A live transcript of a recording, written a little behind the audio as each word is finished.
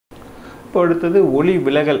இப்போ அடுத்தது ஒளி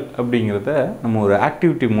விலகல் அப்படிங்கிறத நம்ம ஒரு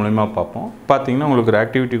ஆக்டிவிட்டி மூலமா பார்ப்போம். பார்த்தீங்கன்னா உங்களுக்கு ஒரு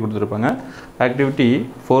ஆக்டிவிட்டி கொடுத்துருப்பாங்க. ஆக்டிவிட்டி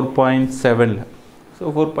 4.7.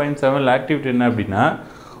 ஸோ 4.7 ஆக்டிவிட்டி என்ன அப்படின்னா,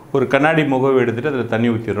 ஒரு கண்ணாடி முகம் எடுத்துகிட்டு அதில் தண்ணி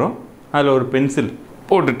ஊற்றிடுறோம். அதில் ஒரு பென்சில்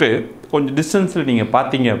போட்டுட்டு கொஞ்சம் டிஸ்டன்ஸில் நீங்கள்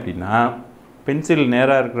பார்த்தீங்க அப்படின்னா பென்சில்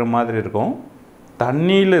நேராக இருக்கிற மாதிரி இருக்கும்.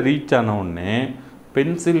 தண்ணியில் ரீச் ஆன உடனே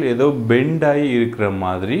பென்சில் ஏதோ பெண்டாகி இருக்கிற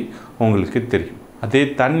மாதிரி உங்களுக்கு தெரியும். அதே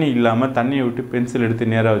தண்ணி இல்லாமல் தண்ணியை விட்டு பென்சில் எடுத்து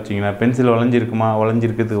நேராக வச்சிங்கன்னா பென்சில் வளைஞ்சிருக்குமா?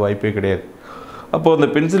 வளைஞ்சிருக்கிறதுக்கு வாய்ப்பே கிடையாது. அப்போது அந்த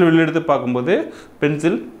பென்சில் வெளியே எடுத்து பார்க்கும்போது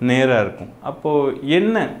பென்சில் நேராக இருக்கும். அப்போது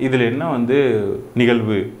என்ன இதில் என்ன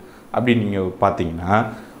நிகழ்வு அப்படின்னு நீங்கள் பார்த்தீங்கன்னா,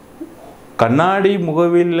 கண்ணாடி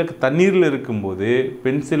முகவெளியில் தண்ணீரில் இருக்கும்போது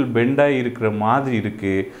பென்சில் பெண்டாகி இருக்கிற மாதிரி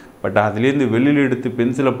இருக்குது. பட் அதுலேருந்து வெளியில் எடுத்து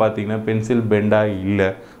பென்சிலை பார்த்தீங்கன்னா பென்சில் பெண்டாகி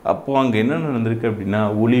இல்லை. அப்போது அங்கே என்ன நடந்திருக்கு அப்படின்னா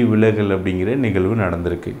ஒளி விலகல் அப்படிங்கிற நிகழ்வு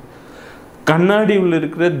நடந்திருக்கு. கண்ணாடி உள்ள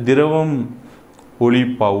இருக்கிற திரவம் ஒளி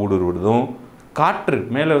ஊடுருவதும், காற்று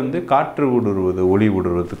மேலே காற்று ஊடுருவது ஒளி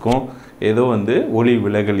ஊடுருவதுக்கும் ஏதோ ஒளி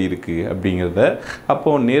விலகல் இருக்குது அப்படிங்கிறத,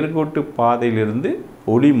 அப்போது நேர்கோட்டு பாதையிலிருந்து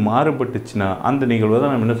ஒளி மாறுபட்டுச்சுன்னா அந்த நிகழ்வை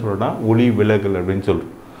தான் நம்ம என்ன சொல்கிறோம்னா ஒளி விலகல் அப்படின்னு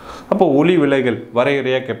சொல்கிறோம். அப்போ ஒளி விலகல்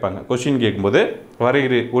வரையறையாக கேட்பாங்க. கொஸ்டின் கேட்கும்போது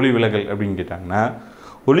வரையறை ஒளி விலகல் அப்படின்னு கேட்டாங்கன்னா,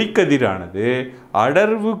 ஒளிக்கதிரானது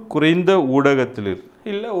அடர்வு குறைந்த ஊடகத்திலிருந்து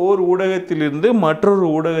இல்லை ஓர் ஊடகத்திலிருந்து மற்றொரு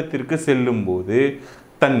ஊடகத்திற்கு செல்லும் போது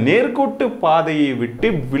தன் நேர்கோட்டு பாதையை விட்டு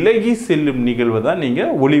விலகி செல்லும் நிகழ்வை தான்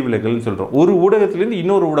நீங்கள் ஒளி விலகல்னு சொல்கிறோம். ஒரு ஊடகத்திலேருந்து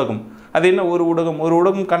இன்னொரு ஊடகம், அது என்ன ஒரு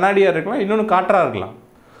ஊடகம் கண்ணாடியாக இருக்கலாம், இன்னொன்று காற்றாக இருக்கலாம்.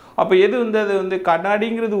 அப்போ எது அது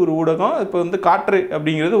கண்ணாடிங்கிறது ஒரு ஊடகம், இப்போ காற்று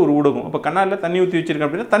அப்படிங்கிறது ஒரு ஊடகம். அப்போ கண்ணாடியில் தண்ணி ஊற்றி வச்சுருக்கேன்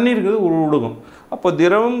அப்படின்னா தண்ணீருங்கிறது ஒரு ஊடகம். அப்போ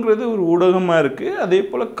திரவங்கிறது ஒரு ஊடகமாக இருக்குது. அதே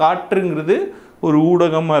போல் காற்றுங்கிறது ஒரு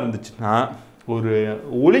ஊடகமாக இருந்துச்சுன்னா, ஒரு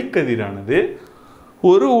ஒளிக்கதிரானது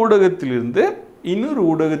ஒரு ஊடகத்திலிருந்து இன்னொரு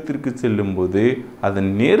ஊடகத்திற்கு செல்லும்போது அதன்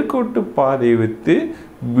நேர்கோட்டு பாதையை வைத்து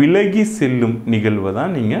விலகி செல்லும் நிகழ்வை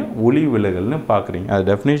தான் நீங்கள் ஒளி விலகல்னு பார்க்குறீங்க. அது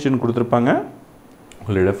டெஃபினேஷன் கொடுத்துருப்பாங்க.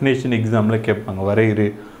 உங்களை டெஃபினேஷன் எக்ஸாமில் கேட்பாங்க. வரையறை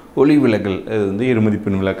ஒளி விலகல் அது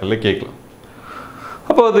இருமதிப்பின் விலக்கலில் கேட்கலாம்.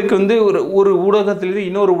 அப்போ அதுக்கு ஒரு ஊடகத்திலேருந்து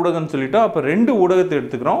இன்னொரு ஊடகம்னு சொல்லிட்டோம். அப்போ ரெண்டு ஊடகத்தை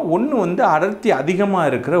எடுத்துக்கிறோம். ஒன்று அடர்த்தி அதிகமாக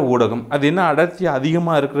இருக்கிற ஊடகம். அது என்ன அடர்த்தி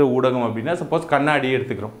அதிகமாக இருக்கிற ஊடகம் அப்படின்னா, சப்போஸ் கண்ணாடியை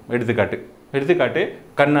எடுத்துக்கிறோம். எடுத்துக்காட்டு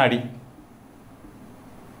கண்ணாடி.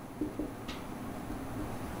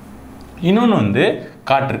 இன்னொன்று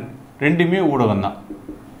காற்று. ரெண்டுமே ஊடகம் தான்.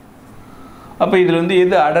 அப்போ இதில்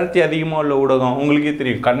எது அடர்த்தி அதிகமாக உள்ள ஊடகம்? உங்களுக்கே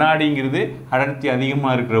தெரியும், கண்ணாடிங்கிறது அடர்த்தி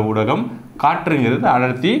அதிகமாக இருக்கிற ஊடகம், காற்றுங்கிறது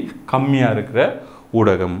அடர்த்தி கம்மியாக இருக்கிற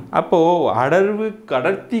ஊடகம். அப்போது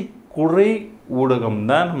அடர்த்தி குறை ஊடகம்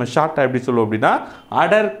தான் நம்ம ஷார்ட்டாக எப்படி சொல்லுவோம் அப்படின்னா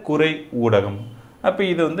அடர்குறை ஊடகம். அப்போ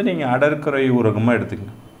இதை நீங்கள் அடர்குறை ஊடகமாக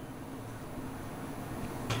எடுத்துக்கங்க.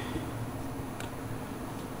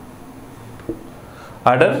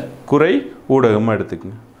 அடர் குறை ஊடகமாக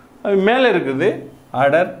எடுத்துக்கங்க. அது மேலே இருக்குது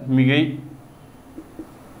அடர் மிகை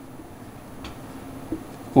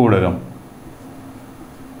ஊடகம்.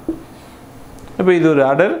 இப்போ இது ஒரு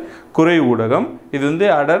அடர் குறை ஊடகம், இது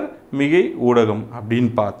அடர் மிகை ஊடகம்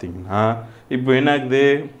அப்படின்னு பார்த்தீங்கன்னா, இப்போ என்ன ஆகுது,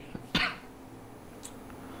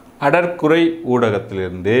 அடர்குறை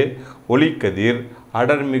ஊடகத்திலிருந்து ஒளிக்கதிர்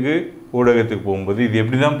அடர்மிகு ஊடகத்துக்கு போகும்போது இது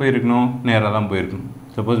எப்படி தான் போயிருக்கணும்? நேராக தான் போயிருக்கணும்.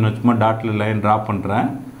 சப்போஸ் நான் சும்மா டாட்டில் லைன் ட்ரா பண்ணுறேன்,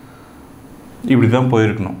 இப்படி தான்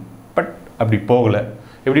போயிருக்கணும். பட் அப்படி போகலை.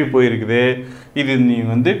 எப்படி போயிருக்குது? இது நீ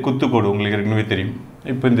குத்துக்கோடு உங்களுக்கு ஏற்கனவே தெரியும்.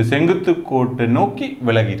 இப்போ இந்த செங்குத்து கோட்டை நோக்கி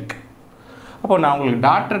விலகி இருக்கு. அப்போ நான் உங்களுக்கு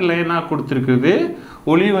டாட்டர் லைனாக கொடுத்துருக்குது.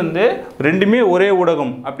 ஒளி ரெண்டுமே ஒரே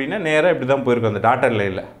ஊடகம் அப்படின்னா நேராக இப்படி தான் போயிருக்கும் அந்த டாட்டர்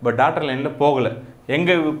லைனில். பட் டாட்டர் லைனில் போகலை.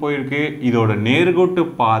 எங்கே போயிருக்கு? இதோட நேர்கோட்டு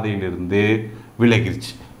பாதையிலிருந்து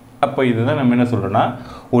விலகிருச்சு. அப்போ இதுதான் நம்ம என்ன சொல்கிறோன்னா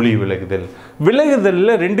ஒளி விலகுதல்.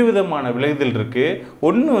 விலகுதலில் ரெண்டு விதமான விலகுதல் இருக்குது.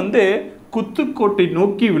 ஒன்று குத்துக்கோட்டை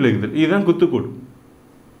நோக்கி விலகுதல். இதுதான் குத்துக்கோடு.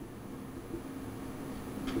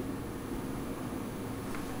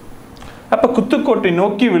 அப்போ குத்துக்கோட்டை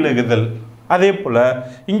நோக்கி விலகுதல். அதே போல்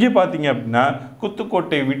இங்கே பார்த்தீங்க அப்படின்னா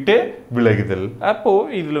குத்துக்கோட்டை விட்டு விலகுதல்.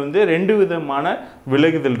 அப்போது இதில் ரெண்டு விதமான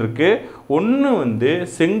விலகுதல் இருக்குது. ஒன்று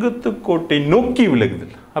செங்குத்துக்கோட்டை நோக்கி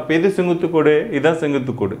விலகுதல். அப்போ எது செங்குத்துக்கோடு? இதுதான்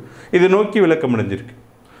செங்குத்துக்கோடு. இது நோக்கி விளக்கம் அடைஞ்சிருக்கு.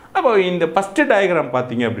 அப்போ இந்த ஃபஸ்ட்டு டயக்ராம்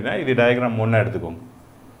பார்த்தீங்க அப்படின்னா, இது டயக்ராம் 1 எடுத்துக்கோங்க.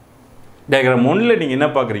 டயக்ராம் 1ல் நீங்கள் என்ன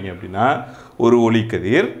பார்க்குறீங்க அப்படின்னா, ஒரு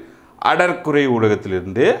ஒளிக்கதிர் அடர்குறை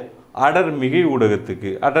ஊடகத்திலிருந்து அடர்மிகை ஊடகத்துக்கு,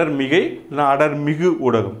 அடர்மிகை இல்லை அடர்மிகு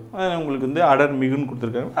ஊடகம், உங்களுக்கு அடர்மிகுன்னு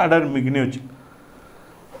கொடுத்துருக்காங்க, அடர்மிகுன்னு வச்சு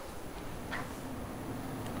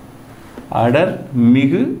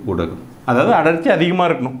அடர்மிகு ஊடகம், அதாவது அடர்த்தி அதிகமாக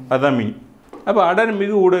இருக்கணும், அதுதான் மீன். அப்போ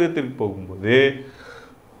அடர்மிகு ஊடகத்திற்கு போகும்போது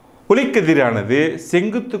ஒளிக்கதிரானது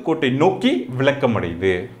செங்குத்து கோட்டை நோக்கி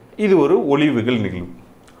விளக்கமடையுது. இது ஒரு ஒளிவுகள் நிகழ்வு.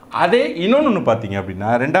 அதே இன்னொன்று பார்த்தீங்க அப்படின்னா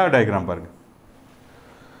ரெண்டாவது டயக்ராம் பாருங்கள்.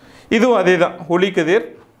 இதுவும் அதே தான். ஒளிக்கதிர்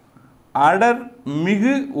அடர்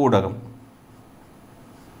மிகு ஊடகம்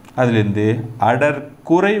அதுலேருந்து அடர்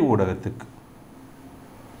குறை ஊடகத்துக்கு.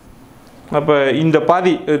 அப்போ இந்த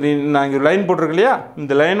பாதி நான் இங்கே லைன் போட்டிருக்கேன் இல்லையா,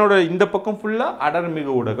 இந்த லைனோட இந்த பக்கம் ஃபுல்லாக அடர்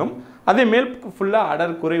மிகு ஊடகம், அதே மேல் பக்கம் ஃபுல்லாக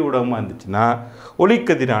அடர் குறை ஊடகமாக இருந்துச்சுன்னா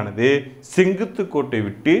ஒளிக்கதிரானது செங்குத்து கோட்டை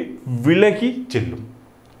விட்டு விலகி செல்லும்.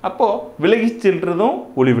 அப்போது விலகி செல்றதும்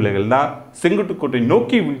ஒளி விலகல் தான், செங்குத்து கோட்டை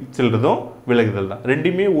நோக்கி செல்றதும் விலகுதல் தான்.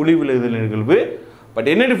 ரெண்டுமே ஒளி விலகுதல் நிகழ்வு. பட்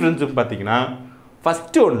என்ன டிஃப்ரென்ஸுன்னு பார்த்தீங்கன்னா,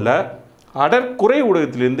 ஃபஸ்ட்டு ஒன்றில் அடர் குறை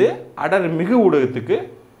ஊடகத்திலேருந்து அடர் மிகு ஊடகத்துக்கு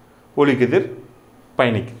ஒளிக்கதிர்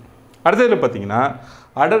பயணிக்குது. அடுத்ததில் பார்த்தீங்கன்னா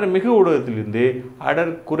அடர் மிகு ஊடகத்திலிருந்து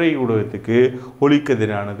அடர் குறை ஊடகத்துக்கு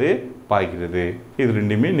ஒளிக்கதிரானது பாய்கிறது. இது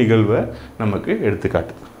ரெண்டுமே நிகழ்வை நமக்கு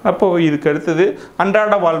எடுத்துக்காட்டு. அப்போது இதுக்கு அடுத்தது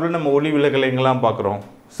அன்றாட வாழ்வில் நம்ம ஒளி விலகல் எங்கெல்லாம் பார்க்குறோம்.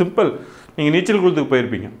 சிம்பிள். நீங்கள் நீச்சல் குளத்துக்கு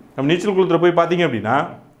போயிருப்பீங்க. நம்ம நீச்சல் குளத்தில் போய் பார்த்தீங்க அப்படின்னா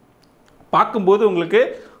பார்க்கும்போது உங்களுக்கு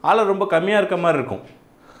ஆழம் ரொம்ப கம்மியாக இருக்க மாதிரி இருக்கும்.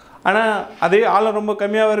 ஆனால் அதே ஆழம் ரொம்ப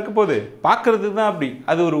கம்மியாக இருக்க போது பார்க்குறதுக்கு தான் அப்படி,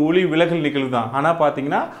 அது ஒரு ஒளி விலகல் நிகழ்வு தான். ஆனால்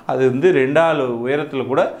பார்த்தீங்கன்னா அது வந்து 2 உயரத்தில்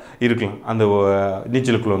கூட இருக்கலாம் அந்த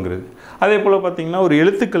நீச்சல் குளங்கிறது. அதே போல் பார்த்தீங்கன்னா ஒரு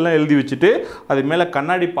எழுத்துக்கள்லாம் எழுதி வச்சுட்டு அது மேலே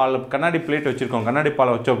கண்ணாடி பிளேட் வச்சுருக்கோம், கண்ணாடி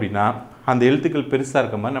பாலம் வச்சோம் அப்படின்னா அந்த எழுத்துக்கள் பெருசாக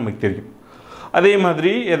இருக்க மாதிரி நமக்கு தெரியும். அதே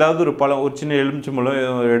மாதிரி ஏதாவது ஒரு பழம், ஒரு சின்ன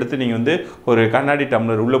எலுமிச்சம்பழம் எடுத்து நீங்கள் வந்து ஒரு கண்ணாடி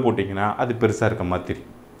டம்ளர் உள்ளே போட்டிங்கன்னா அது பெருசாக இருக்க மாதிரி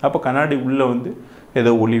தெரியும். அப்போ கண்ணாடி உள்ளே வந்து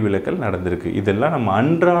ஏதோ ஒளி விலகல் நடந்திருக்கு. இதெல்லாம் நம்ம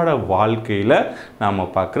அன்றாட வாழ்க்கையில் நாம்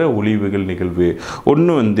பார்க்குற ஒளி விலகல் நிகழ்வு.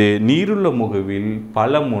 ஒன்று வந்து நீருள்ள முகவில்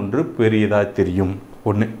பழம் ஒன்று பெரியதாக தெரியும்.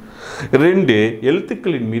 1. 2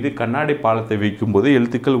 எழுத்துக்களின் மீது கண்ணாடி பாலத்தை வைக்கும்போது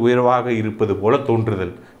எழுத்துக்கள் உயர்வாக இருப்பது போல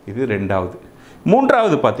தோன்றுதல். இது 2வது.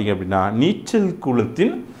 3வது பார்த்தீங்க அப்படின்னா நீச்சல்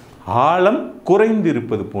குளத்தின் ஆழம் குறைந்து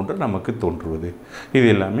இருப்பது போன்று நமக்கு தோன்றுவது. இது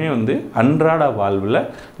எல்லாமே வந்து அன்றாட வாழ்வில்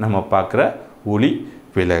நம்ம பார்க்குற ஒளி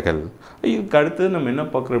விலகல். இதுக்கு அடுத்தது நம்ம என்ன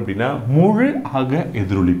பார்க்குறோம் அப்படின்னா முழு அக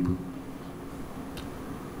எதிரொலிப்பு.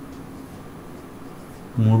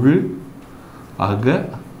 முழு அக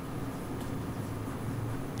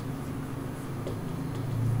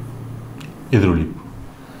எதிரொலிப்பு.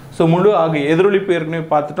 ஸோ முழு அக எதிரொலிப்பு ஏற்கனவே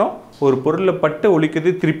பார்த்துட்டோம். ஒரு பொருளில் பட்டு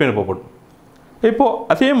ஒலிக்கிறது திருப்பி அனுப்பப்படும். இப்போது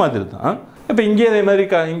அதே மாதிரி தான் இப்போ இங்கே அதே மாதிரி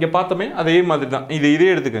இங்கே பார்த்தோமே அதே மாதிரி தான்.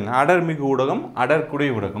 இதே எடுத்துக்கோங்க. அடர் மிகு ஊடகம், அடர் குறை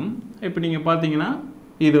ஊடகம். இப்போ நீங்கள் பார்த்தீங்கன்னா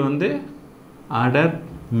இது வந்து அடர்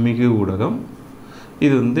மிகு ஊடகம்,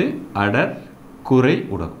 இது வந்து அடர் குறை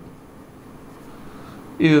ஊடகம்,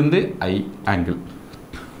 இது வந்து ஐ ஆங்கிள்.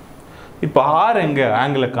 இப்போ ஆர் எங்கே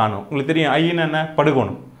ஆங்கிளை காணும் உங்களுக்கு தெரியும். ஐன்னு என்ன?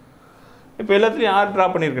 படுகோணம். இப்போ எல்லாத்துலேயும் ஆர் ட்ரா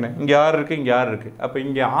பண்ணியிருக்கேன். இங்கே ஆர் இருக்குது, இங்கே ஆர் இருக்குது. அப்போ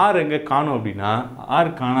இங்கே ஆர் எங்கே காணும் அப்படின்னா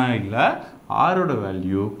ஆர் காணா இல்லை. ஆரோட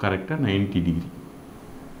வேல்யூ கரெக்டாக 90 டிகிரி.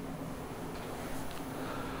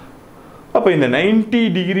 அப்போ இந்த 90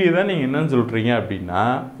 டிகிரி தான் நீங்கள் என்னன்னு சொல்கிறீங்க அப்படின்னா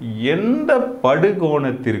எந்த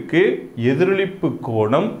படுகோணத்திற்கு எதிரொலிப்பு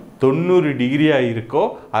கோணம் 90 டிகிரியாக இருக்கோ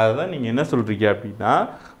அதை தான் நீங்கள் என்ன சொல்கிறீங்க அப்படின்னா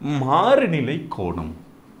மாறுநிலை கோணம்.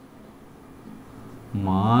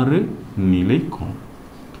 மாறுநிலை கோணம்.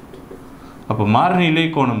 அப்போ மாறுநிலை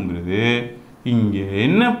கோணம்ங்கிறது இங்கே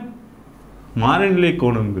என்ன? மாறுநிலை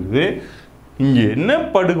கோணம்ங்கிறது இங்கே என்ன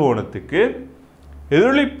படுகோணத்துக்கு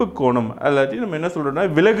எதிரொலிப்பு கோணம் அல்லாட்டி நம்ம என்ன சொல்கிறோம்னா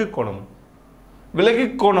விலகு கோணம். விலகு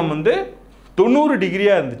கோணம் வந்து 90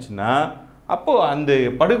 டிகிரியாக இருந்துச்சுன்னா அப்போது அந்த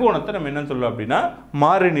படுகோணத்தை நம்ம என்ன சொல்கிறோம் அப்படின்னா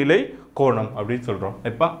மாறுநிலை கோணம் அப்படின்னு சொல்கிறோம்.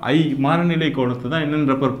 இப்போ ஐ மாறுநிலை கோணத்தை தான்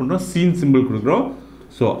என்னென்னு ரெஃபர் பண்ணுறோம்? சீன் சிம்பிள் கொடுக்குறோம்.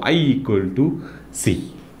 So I equal to C.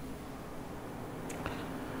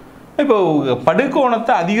 இப்போ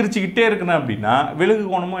படுகோணத்தை அதிகரிச்சுக்கிட்டே இருக்கணும் அப்படின்னா விலகு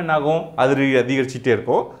கோணமும் என்னாகும்? அது அதிகரிச்சுட்டே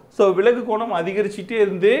இருக்கும். ஸோ விலகு கோணம் அதிகரிச்சுட்டே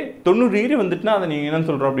இருந்து 90 டிகிரி வந்துட்டுனா அதை நீங்கள் என்னென்னு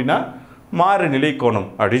சொல்கிறோம் அப்படின்னா மாறுநிலை கோணம்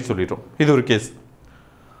அப்படின்னு சொல்லிடுறோம். இது ஒரு கேஸ்.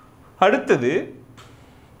 அடுத்தது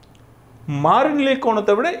மாறுநிலை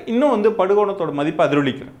கோணத்தை விட இன்னும் வந்து படுகோணத்தோட மதிப்பு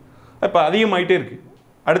அதிரொலிக்கிறேன். இப்போ அதிகமாகிட்டே இருக்குது.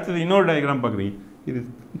 அடுத்தது இன்னொரு டயக்ராம் பார்க்குறீங்க. இது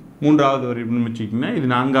 3வது வரைன்னு வச்சுக்கிட்டிங்கன்னா இது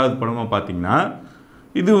 4வது படமாக பார்த்தீங்கன்னா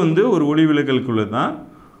இது வந்து ஒரு ஒளி விலகலுக்குள்ளே தான்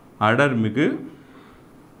அடர் மிகு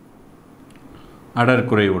அடர்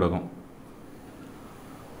குறை ஊடகம்.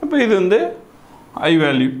 இப்போ இது வந்து ஐ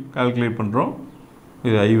வேல்யூ கால்குலேட் பண்ணுறோம்.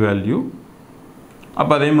 இது ஐ வேல்யூ.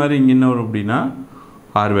 அப்போ அதே மாதிரி இங்கே என்ன வரும் அப்படின்னா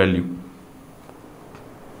ஆர் வேல்யூ.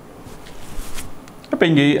 இப்போ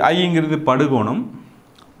இங்கே ஐங்கிறது படுகோணம்.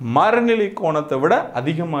 மாறுநிலை கோணத்தை விட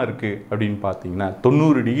அதிகமாக இருக்குது அப்படின்னு பார்த்தீங்கன்னா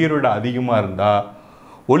 90 டிகிரியோட அதிகமாக இருந்தால்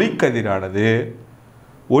ஒளிக்கதிரானது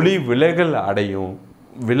ஒளி விலகல் அடையும்.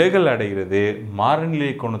 விலகல் அடைகிறது மாறுநிலை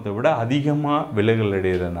கோணத்தை விட அதிகமாக விலகல்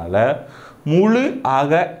அடைகிறதுனால முழு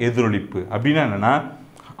ஆக எதிரொலிப்பு. அப்படின்னா என்னென்னா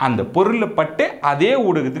அந்த பொருளில் பட்டு அதே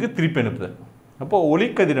ஊடகத்துக்கு திருப்பி அனுப்புதல். அப்போது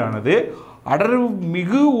ஒளிக்கதிரானது அடர்வு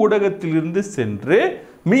மிகு ஊடகத்திலிருந்து சென்று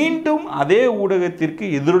மீண்டும் அதே ஊடகத்திற்கு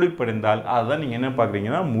எதிரொலிப்படைந்தால் அதுதான் நீங்கள் என்ன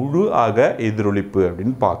பார்க்குறீங்கன்னா முழு அக எதிரொலிப்பு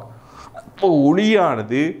அப்படின்னு பார்க்க. இப்போ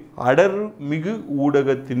ஒளியானது அடர் மிகு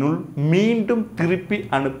ஊடகத்தினுள் மீண்டும் திருப்பி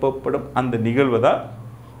அனுப்பப்படும் அந்த நிகழ்வை தான்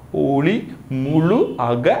ஒளி முழு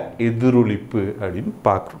அக எதிரொலிப்பு அப்படின்னு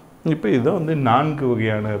பார்க்குறோம். இப்போ இதுதான் வந்து 4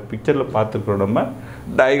 வகையான பிக்சரில் பார்த்துருக்குறோம். நம்ம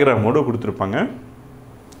டயக்ராமோடு கொடுத்துருப்பாங்க.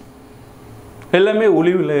 எல்லாமே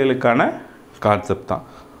ஒளி விலகலுக்கான கான்செப்ட் தான்.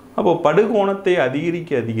 அப்போ படுகோணத்தை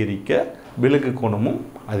அதிகரிக்க அதிகரிக்க விலகு கோணமும்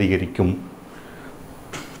அதிகரிக்கும்.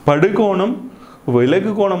 படுகோணம்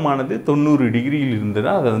விலகு கோணமானது 90 டிகிரியில்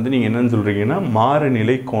இருந்ததுன்னா அதை வந்து நீங்கள் என்னன்னு சொல்கிறீங்கன்னா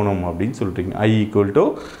மாறுநிலை கோணம் அப்படின்னு சொல்கிறீங்க. I =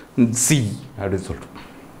 C அப்படின்னு சொல்கிறோம்.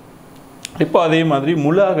 இப்போ அதே மாதிரி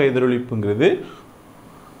முழு அக எதிரொலிப்புங்கிறது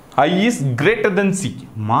I is greater than C,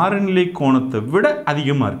 மாறுநிலை கோணத்தை விட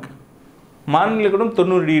அதிகமாக இருக்குது. மாறுநிலை கோணம்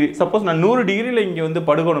 90 டிகிரி. சப்போஸ் நான் 100 டிகிரியில் இங்கே வந்து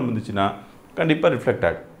படுகோணம் இருந்துச்சுன்னா கண்டிப்பாக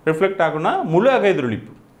ரிஃப்ளெக்ட் ஆகும்னா முழு அக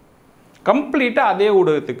எதிரொலிப்பு கம்ப்ளீட்டாக அதே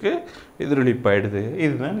ஊடகத்துக்கு எதிரொலிப்பு ஆகிடுது.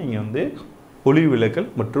 இதுதான் நீங்கள் வந்து ஒளி விலகல்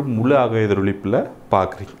மற்றும் முழு அக எதிரொலிப்பில்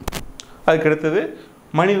பார்க்குறீங்க. அதுக்கடுத்தது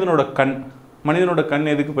மனிதனோட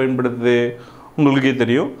கண் எதுக்கு பயன்படுத்துது உங்களுக்கே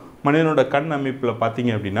தெரியும். மனிதனோட கண் அமைப்பில்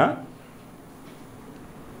பார்த்தீங்க அப்படின்னா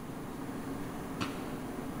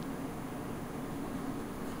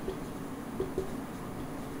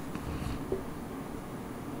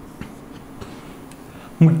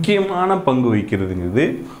முக்கியமான பங்கு வகிக்கிறதுங்கிறது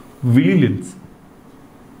விழி லென்ஸ்.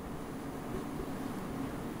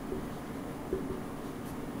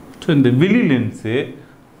 ஸோ இந்த விழி லென்ஸு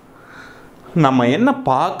நம்ம என்ன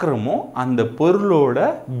பார்க்குறோமோ அந்த பொருளோட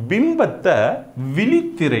பிம்பத்தை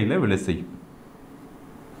விழித்திரையில் விழ செய்யும்.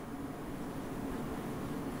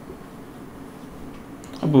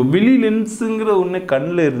 அப்போ விழி லென்ஸுங்கிற ஒன்று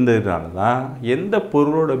கண்ணில் இருந்ததுனால தான் எந்த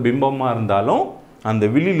பொருளோட பிம்பமாக இருந்தாலும் அந்த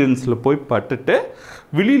விழி லென்ஸில் போய் பட்டுட்டு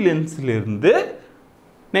விழி லென்ஸ்லேருந்து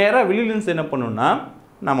நேராக விழி லென்ஸ் என்ன பண்ணுன்னா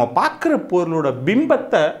நம்ம பார்க்குற பொருளோட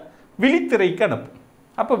பிம்பத்தை விழித்திரைக்கு அனுப்பும்.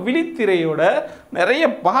 அப்போ விழித்திரையோட நிறைய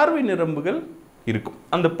பார்வை நரம்புகள் இருக்கும்.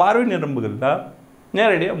 அந்த பார்வை நரம்புகள் தான்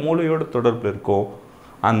நேரடியாக மூளையோட தொடர்பில் இருக்கும்.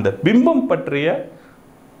 அந்த பிம்பம் பற்றிய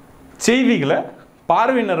செய்திகளை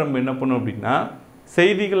பார்வை நரம்பு என்ன பண்ணும் அப்படின்னா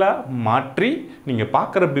செய்திகளாக மாற்றி நீங்கள்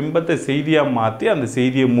பார்க்குற பிம்பத்தை செய்தியாக மாற்றி அந்த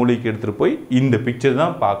செய்தியை மூளைக்கு எடுத்துகிட்டு போய் இந்த பிக்சர்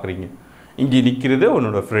தான் பார்க்குறீங்க. இங்கே நிற்கிறது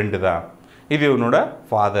உன்னோட ஃப்ரெண்டு தான், இது உன்னோட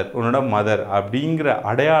ஃபாதர், உன்னோட மதர் அப்படிங்கிற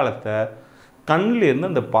அடையாளத்தை கண்ணிலேருந்து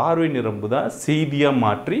அந்த பார்வை நரம்பு தான் செய்தியாக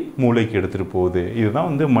மாற்றி மூளைக்கு எடுத்துகிட்டு போகுது. இதுதான்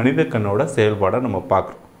வந்து மனித கண்ணோட செயல்பாடை நம்ம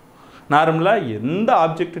பார்க்குறோம். நார்மலாக எந்த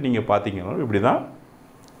ஆப்ஜெக்ட் நீங்கள் பார்த்தீங்கன்னாலும் இப்படி தான்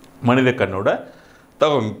மனித கண்ணோட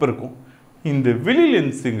தகவமைப்பு இருக்கும். இந்த விழி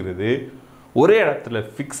லென்ஸுங்கிறது ஒரே இடத்துல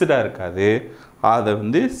ஃபிக்ஸ்டாக இருக்காது. அதை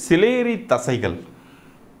வந்து சிலேரி தசைகள்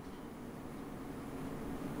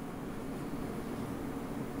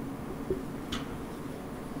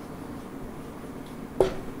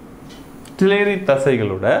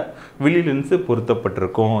தசைகளோட விழி லென்ஸு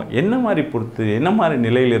பொருத்தப்பட்டிருக்கும். என்ன மாதிரி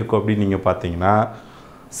நிலையில் இருக்கும் அப்படின்னு நீங்கள் பார்த்தீங்கன்னா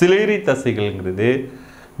சிலேரி தசைகள்ங்கிறது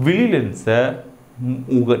விழி லென்ஸை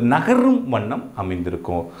நகரும் வண்ணம்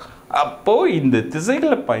அமைந்திருக்கும். அப்போது இந்த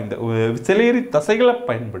சிலேரி தசைகளை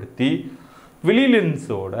பயன்படுத்தி விழி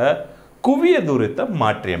லென்ஸோட குவிய தூரத்தை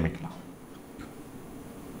மாற்றி அமைக்கலாம்.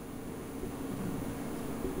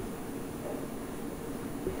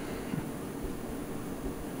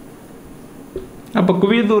 அப்போ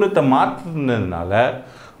குவிய தூரத்தை மாற்றுனதுனால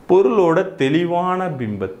பொருளோட தெளிவான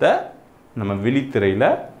பிம்பத்தை நம்ம விழித்திரையில்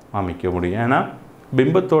அமைக்க முடியும். ஏன்னா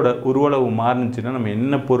பிம்பத்தோட உருவளவு மாறுனுச்சுன்னா நம்ம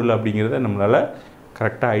என்ன பொருள் அப்படிங்கிறத நம்மளால்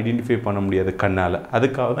கரெக்டாக ஐடென்டிஃபை பண்ண முடியாது கண்ணால்.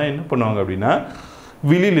 அதுக்காக தான் என்ன பண்ணுவாங்க அப்படின்னா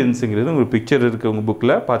விழி லென்ஸுங்கிறது உங்களுக்கு பிக்சர் இருக்குது உங்கள்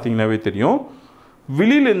புக்கில் பார்த்தீங்கன்னாவே தெரியும்.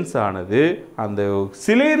 விழி லென்ஸ் ஆனது அந்த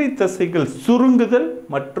சிலேரி தசைகள் சுருங்குதல்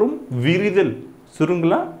மற்றும் விரிதல்,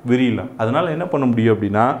 சுருங்கலாம் விரியலாம், அதனால் என்ன பண்ண முடியும்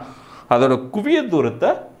அப்படின்னா அதோட குவிய தூரத்தை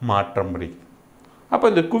மாற்றம் அடையுது. அப்போ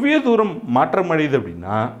இந்த குவிய தூரம் மாற்றம் அடையுது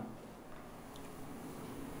அப்படின்னா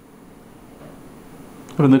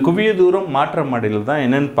இந்த குவிய தூரம் மாற்றம் அடைதல் தான்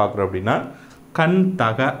என்னன்னு பார்க்குறோம் அப்படின்னா கண்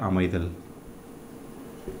தக அமைதல்.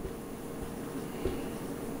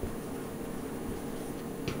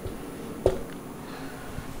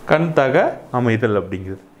 கண் தக அமைதல்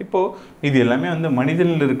அப்படிங்கிறது. இப்போது இது எல்லாமே வந்து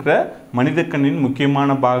மனிதனில் இருக்கிற மனித கண்ணின்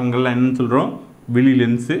முக்கியமான பாகங்கள்லாம் என்னன்னு சொல்கிறோம்? விழி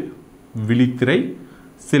லென்ஸு, விழித்திரை,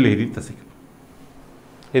 சிலேரி தசைகள்.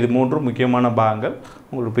 இது 3 முக்கியமான பாகங்கள்.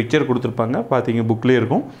 உங்களுக்கு பிக்சர் கொடுத்துருப்பாங்க, பார்த்தீங்க புக்லேயே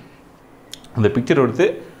இருக்கும். அந்த பிக்சர் எடுத்து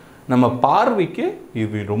நம்ம பார்வைக்கு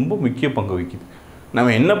இது ரொம்ப முக்கிய பங்கு வகிக்குது.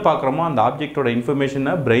 நம்ம என்ன பார்க்குறோமோ அந்த ஆப்ஜெக்டோட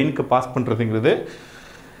இன்ஃபர்மேஷனை பிரெயினுக்கு பாஸ் பண்ணுறதுங்கிறது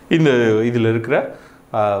இதில் இருக்கிற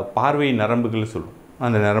பார்வை நரம்புகள் சொல்லும்.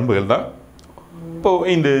 அந்த நரம்புகள் தான்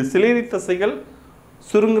இப்போது இந்த சிலேறி தசைகள்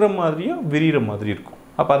சுருங்குற மாதிரியும் விரிகிற மாதிரி இருக்கும்.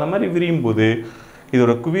 அப்போ அந்த மாதிரி விரியும் போது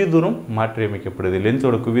இதோட குவிய தூரம் மாற்றி அமைக்கப்படுது,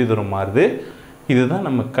 லென்ஸோட குவிய தூரம் மாறுது. இதுதான்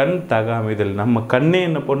நம்ம கண் தகாமைதல். நம்ம கண்ணே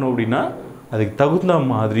என்ன பண்ணும் அப்படின்னா அதுக்கு தகுந்த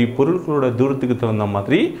மாதிரி பொருட்களோட தூரத்துக்கு தகுந்த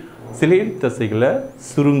மாதிரி சிலேறி தசைகளை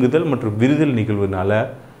சுருங்குதல் மற்றும் விரிதல் நிகழ்வுனால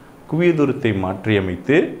குவிய தூரத்தை மாற்றி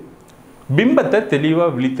அமைத்து பிம்பத்தை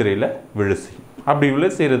தெளிவாக விழித்திரையில் விழ செய்யும். அப்படி விழ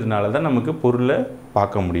செய்கிறதுனால தான் நமக்கு பொருளை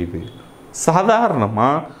பார்க்க முடியுது.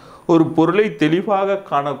 சாதாரணமாக ஒரு பொருளை தெளிவாக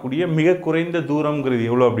காணக்கூடிய மிக குறைந்த தூரங்கிறது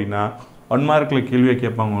எவ்வளோ அப்படின்னா 1 மார்க்கில் கேள்வியை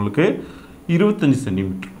கேட்பாங்க உங்களுக்கு 25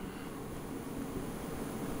 சென்டிமீட்டர்.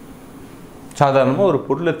 சாதாரணமாக ஒரு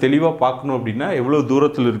பொருளை தெளிவாக பார்க்கணும் அப்படின்னா எவ்வளோ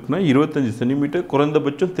தூரத்தில் இருக்குன்னா 25 சென்டிமீட்டர்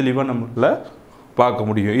குறைந்தபட்சம் தெளிவாக நம்மளால் பார்க்க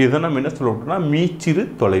முடியும். இதை நம்ம என்ன சொல்ல அப்படின்னா மீச்சிறு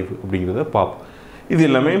தொலைவு அப்படிங்கிறத பார்ப்போம். இது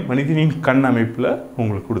எல்லாமே மனிதனின் கண் அமைப்பில்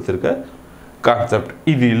உங்களுக்கு கொடுத்துருக்க கான்செப்ட்.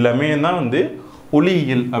 இது எல்லாமே தான் வந்து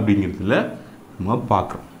ஒளியியல் அப்படிங்கிறதுல நம்ம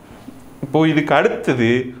பார்க்குறோம். இப்போது இதுக்கு அடுத்தது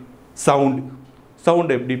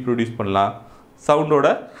சவுண்டு எப்படி ப்ரொடியூஸ் பண்ணலாம், சவுண்டோட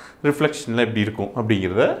ரிஃப்ளெக்ஷனில் எப்படி இருக்கும்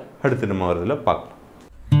அப்படிங்கிறத அடுத்து நம்ம வரதில் பார்க்கலாம்.